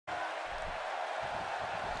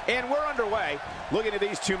And we're underway. Looking at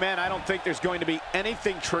these two men, I don't think there's going to be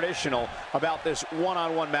anything traditional about this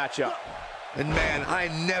one-on-one matchup. And man, I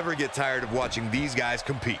never get tired of watching these guys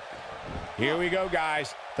compete. Here we go,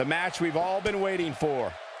 guys. The match we've all been waiting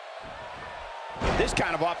for. This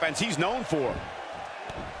kind of offense he's known for.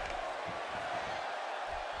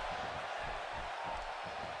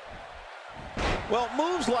 Well,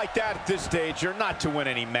 moves like that at this stage are not to win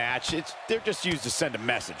any match. They're just used to send a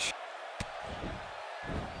message.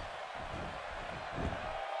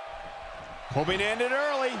 Hoping to end it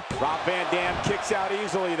early. Rob Van Dam kicks out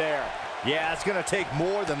easily there. Yeah, it's going to take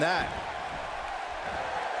more than that.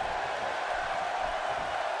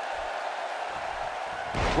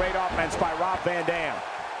 Great offense by Rob Van Dam.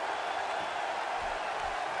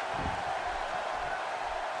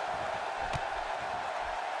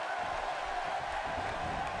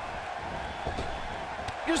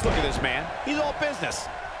 Just look at this man. He's all business.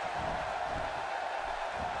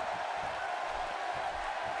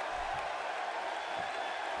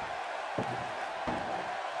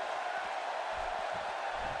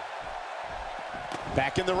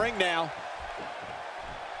 Back in the ring now.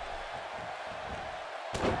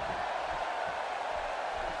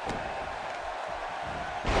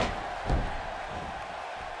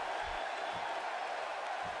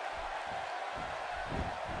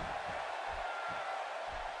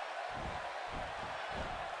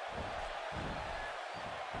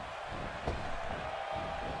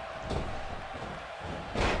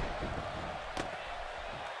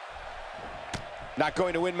 Not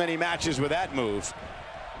going to win many matches with that move.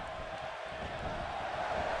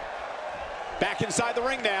 Back inside the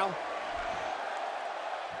ring now.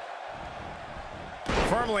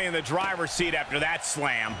 Firmly in the driver's seat after that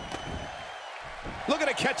slam. Looking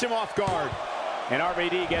to catch him off guard. And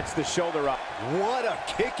RVD gets the shoulder up. What a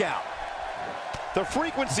kick out. The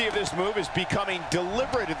frequency of this move is becoming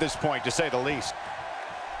deliberate at this point, to say the least.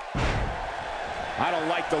 I don't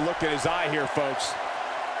like the look in his eye here, folks.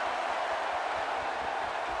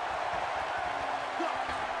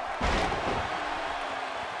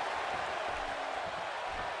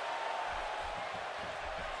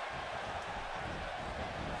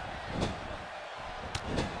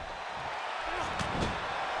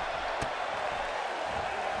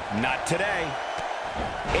 Not today.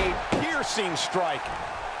 A piercing strike.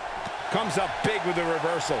 Comes up big with the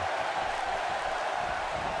reversal.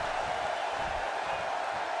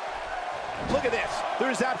 Look at this.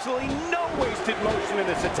 There's absolutely no wasted motion in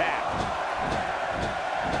this attack.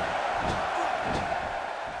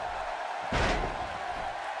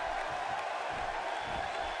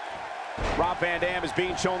 Rob Van Dam is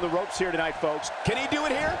being shown the ropes here tonight, folks. Can he do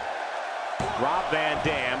it here? Rob Van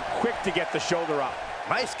Dam, quick to get the shoulder up.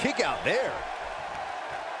 Nice kick out there.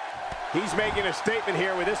 He's making a statement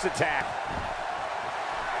here with this attack.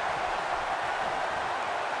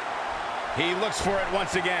 He looks for it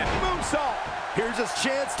once again. Moonsault. Here's his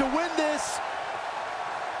chance to win this.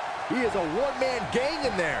 He is a one-man gang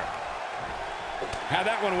in there. Had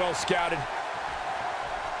that one well scouted.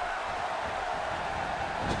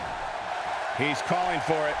 He's calling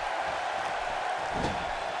for it.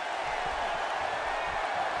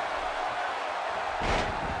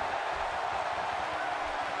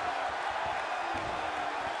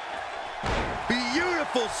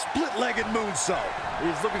 Beautiful split-legged moonsault.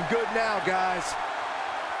 He's looking good now, guys.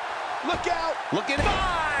 Look out. Look at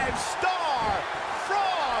 5-star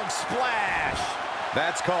frog splash.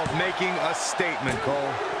 That's called making a statement,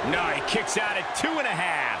 Cole. No, he kicks out at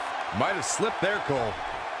 2.5. Might have slipped there, Cole.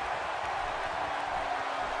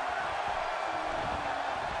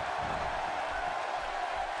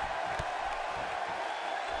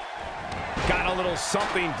 Got a little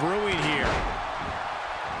something brewing here.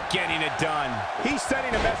 Getting it done. He's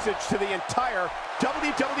sending a message to the entire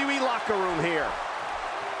WWE locker room here.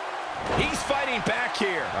 He's fighting back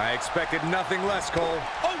here. I expected nothing less, Cole.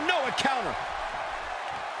 Oh, no, a counter.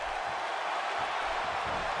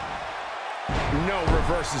 No,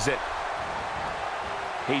 reverses it.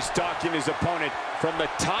 He's stalking his opponent from the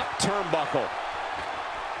top turnbuckle.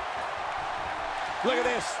 Look at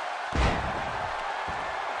this.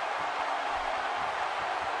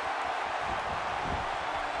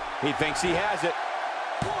 He thinks he has it.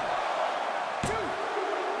 1, 2,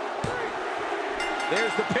 3.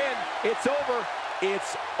 There's the pin. It's over.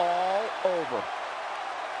 It's all over.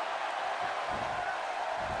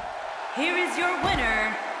 Here is your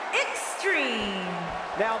winner, Extreme.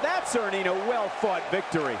 Now that's earning a well-fought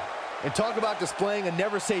victory. And talk about displaying a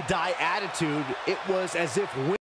never-say-die attitude. It was as if